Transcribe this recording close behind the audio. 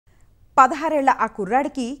16 ఏళ్ల ఆ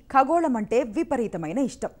కుర్రాడికి ఖగోళం అంటే విపరీతమైన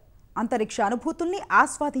ఇష్టం. అంతరిక్ష అనుభూతుల్ని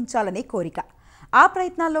ఆస్వాదించాలనే కోరిక. ఆ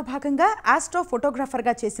ప్రయత్నాల్లో భాగంగా ఆస్ట్రో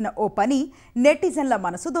ఫోటోగ్రాఫర్గా చేసిన ఓ పని నెటిజన్ల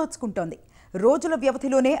మనసు దోచుకుంటోంది. రోజుల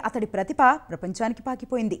వ్యవధిలోనే అతడి ప్రతిభ ప్రపంచానికి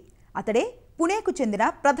పాకిపోయింది. అతడే పుణేకు చెందిన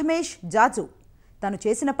ప్రథమేష్ జాజు. తను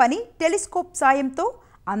చేసిన పని టెలిస్కోప్ సాయంతో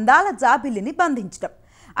అందాల జాబిల్లిని బంధించడం.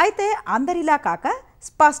 అయితే అందరిలా కాక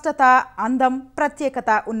స్పష్టత, అందం, ప్రత్యేకత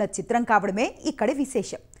ఉన్న చిత్రం కావడమే ఇక్కడి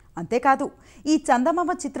విశేషం. అంతేకాదు, ఈ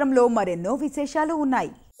చందమామ చిత్రంలో మరెన్నో విశేషాలు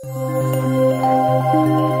ఉన్నాయి.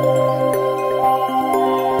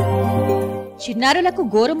 చిన్నారులకు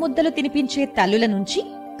గోరుముద్దలు తినిపించే తల్లుల నుంచి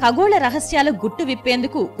ఖగోళ రహస్యాలు గుట్టు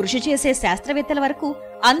విప్పేందుకు కృషి చేసే శాస్త్రవేత్తల వరకు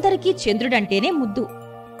అందరికీ చంద్రుడంటేనే ముద్దు.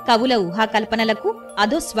 కవుల ఊహాకల్పనలకు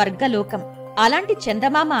అదో స్వర్గలోకం. అలాంటి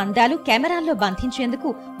చందమామ అందాలు కెమెరాల్లో బంధించేందుకు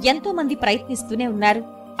ఎంతో మంది ప్రయత్నిస్తూనే ఉన్నారు.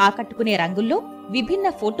 ఆకట్టుకునే రంగుల్లో విభిన్న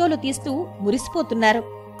ఫోటోలు తీస్తూ మురిసిపోతున్నారు.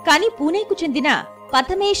 కానీ పూణేకు చెందిన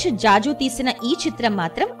ప్రథమేష్ జాజు తీసిన ఈ చిత్రం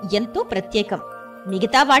మాత్రం ఎంతో ప్రత్యేకం.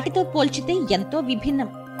 మిగతా వాటితో పోల్చితే ఎంతో విభిన్నం.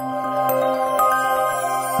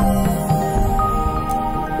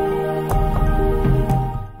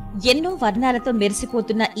 ఎన్నో వర్ణాలతో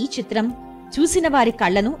మెరిసిపోతున్న ఈ చిత్రం చూసిన వారి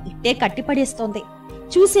కళ్లను ఇట్టే కట్టిపడేస్తోంది.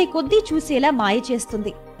 చూసే కొద్దీ చూసేలా మాయ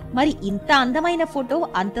చేస్తుంది. మరి ఇంత అందమైన ఫోటో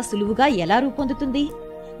అంత సులువుగా ఎలా రూపొందుతుంది?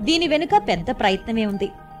 దీని వెనుక పెద్ద ప్రయత్నమే ఉంది.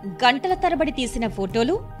 గంటల తరబడి తీసిన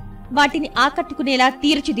ఫోటోలు, వాటిని ఆకట్టుకునేలా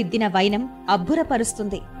తీర్చిదిద్దిన వైనం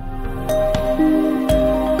అబ్బురపరుస్తుంది.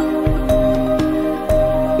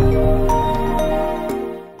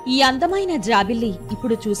 ఈ అందమైన జాబిల్లి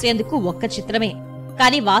ఇప్పుడు చూసేందుకు ఒక్క చిత్రమే,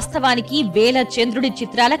 కాని వాస్తవానికి వేల చంద్రుడి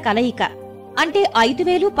చిత్రాల కలయిక. అంటే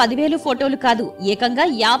 5,000, 10,000 ఫోటోలు కాదు, ఏకంగా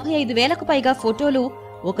 55,000కు పైగా ఫోటోలు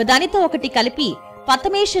ఒకదానితో ఒకటి కలిపి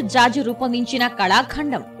ప్రథమేష్ జాజు రూపొందించిన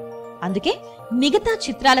కళాఖండం. అందుకే మిగతా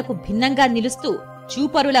చిత్రాలకు భిన్నంగా నిలుస్తూ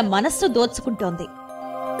చూపరుల మనస్సు దోచుకుంటోంది.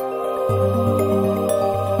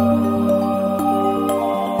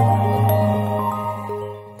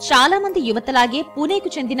 చాలా మంది యువతలాగే పూణేకు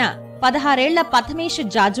చెందిన 16 ఏళ్ల ప్రథమేష్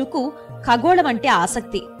జాజుకు ఖగోళం అంటే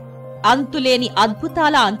ఆసక్తి. అంతులేని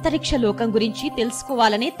అద్భుతాల అంతరిక్ష లోకం గురించి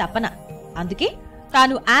తెలుసుకోవాలనే తపన. అందుకే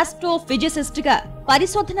తాను ఆస్ట్రోఫిజిసిస్ట్ గా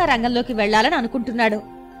పరిశోధన రంగంలోకి వెళ్లాలని అనుకుంటున్నాడు.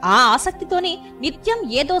 ఆ ఆసక్తితోనే నిత్యం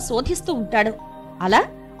ఏదో శోధిస్తూ ఉంటాడు. అలా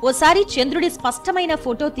ఓసారి చంద్రుడి స్పష్టమైన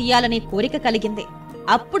ఫోటో తీయాలనే కోరిక కలిగింది.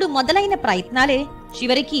 అప్పుడు మొదలైన ప్రయత్నాలే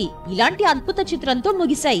చివరికి ఇలాంటి అద్భుత చిత్రంతో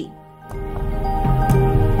ముగిశాయి.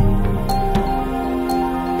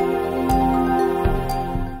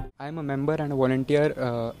 I am a member and a volunteer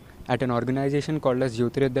at an organization called as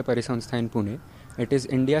Jyotiradya Parisanstha in Pune. It is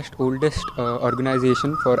India's oldest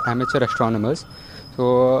organization for amateur astronomers. So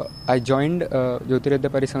I joined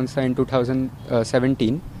Jyotiradya Parisanstha in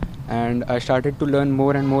 2017 and I started to learn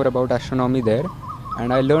more and more about astronomy there. And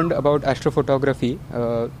I learned about astrophotography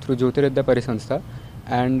through Jyotiradya Parisanstha.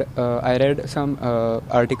 And I read some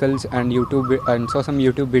articles and saw some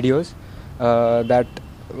YouTube videos that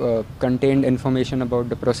contained information about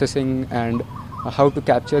the processing and how to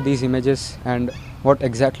capture these images and what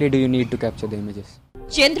exactly do you need to capture the images.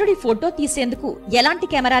 చంద్రుడి photo తీసేందుకు ఎలాంటి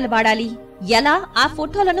కెమెరాలు వాడాలి, ఎలా ఆ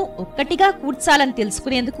ఫోటోలను ఒక్కటిగా కూర్చాలని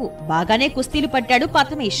తెలుసుకునేందుకు బాగానే కుస్తీలు పట్టాడు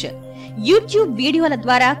ప్రథమేష్. యూట్యూబ్ వీడియోల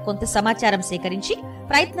ద్వారా కొంత సమాచారం సేకరించి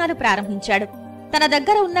ప్రయత్నాలు ప్రారంభించాడు. తన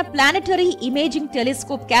దగ్గర ఉన్న ప్లానెటరీ ఇమేజింగ్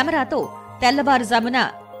టెలిస్కోప్ కెమెరాతో తెల్లవారుజామున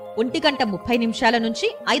 1:30 నుంచి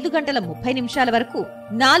 5:30 వరకు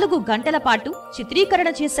 4 గంటల పాటు చిత్రీకరణ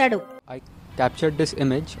చేశాడు. I captured this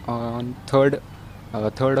image on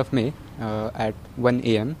 3rd of May at 1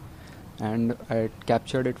 AM and I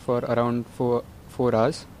captured it for around 4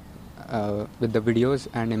 hours with the videos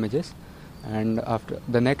and images, and after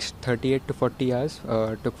the next 38 to 40 hours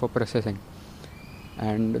took for processing.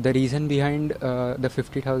 And the reason behind the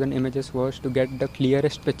 50,000 images was to get the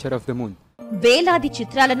clearest picture of the moon. వేలాది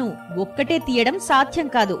చిత్రాలను ఒక్కటే తీయడం సాధ్యం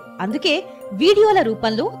కాదు. అందుకే వీడియోల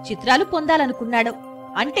రూపంలో చిత్రాలు పొందాలనుకున్నాడు.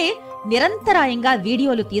 అంటే నిరంతరాయంగా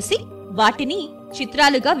వీడియోలు తీసి వాటిని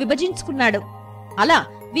చిత్రాలుగా విభజించుకున్నాడు. అలా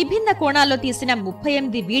విభిన్న కోణాల్లో తీసిన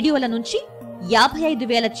 38 వీడియోల నుంచి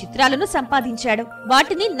 55,000 చిత్రాలను సంపాదించాడు.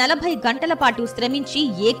 వాటిని 40 గంటల పాటు శ్రమించి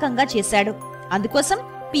ఏకంగా చేశాడు. అందుకోసం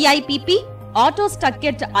పిఐపిపి,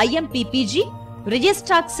 ఆటోస్టాకెట్ IMPPG,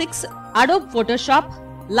 రిజిస్టాక్ 6, Adobe Photoshop,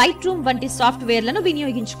 light room వంటి సాఫ్ట్వేర్లను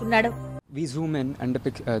వినియోగించుకున్నాడు. We zoom in and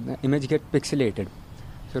the image get pixelated.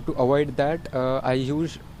 So to avoid that,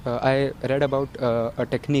 I read about a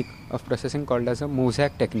technique of processing called as a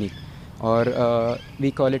mosaic technique, or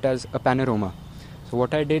we call it as a panorama. So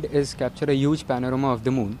what I did is capture a huge panorama of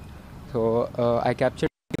the moon. So I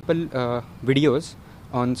captured multiple videos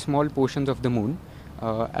on small portions of the moon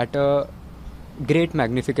at a great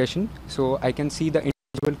magnification, so I can see the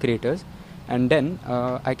individual creators. And then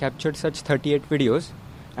I captured such 38 videos,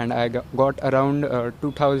 and I got around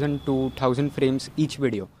 2000 to 1000 frames each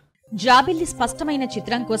video. జాబిల్లి స్పష్టమైన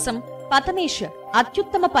చిత్రం కోసం ప్రథమేష్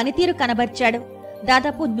అత్యుత్తమ పనితీరు కనబర్చాడు.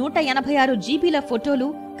 దాదాపు 186 జీబీల ఫోటోలు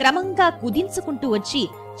క్రమంగా కుదించుకుంటూ వచ్చి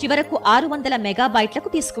చివరకు 600 మెగాబైట్లకు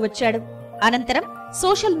తీసుకువచ్చాడు. అనంతరం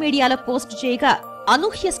సోషల్ మీడియాలో పోస్ట్ చేయగా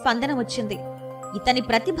అనూహ్య స్పందన వచ్చింది. ఇతని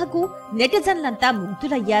ప్రతిభకు నెటిజన్లంతా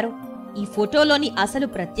ముగ్ధులయ్యారు. ఈ ఫోటోలోని అసలు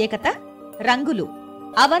ప్రత్యేకత రంగులు.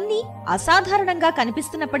 అవన్నీ అసాధారణంగా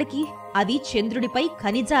కనిపిస్తున్నప్పటికీ అవి చంద్రుడిపై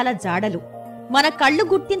ఖనిజాల జాడలు. మన కళ్లు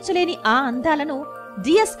గుర్తించలేని ఆ అందాలను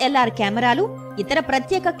డిఎస్ఎల్ఆర్ కెమెరాలు, ఇతర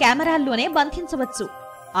ప్రత్యేక కెమెరాల్లోనే బంధించవచ్చు.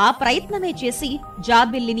 ఆ ప్రయత్నమే చేసి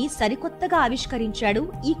జాబిల్లిని సరికొత్తగా ఆవిష్కరించాడు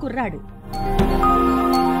ఈ కుర్రాడు.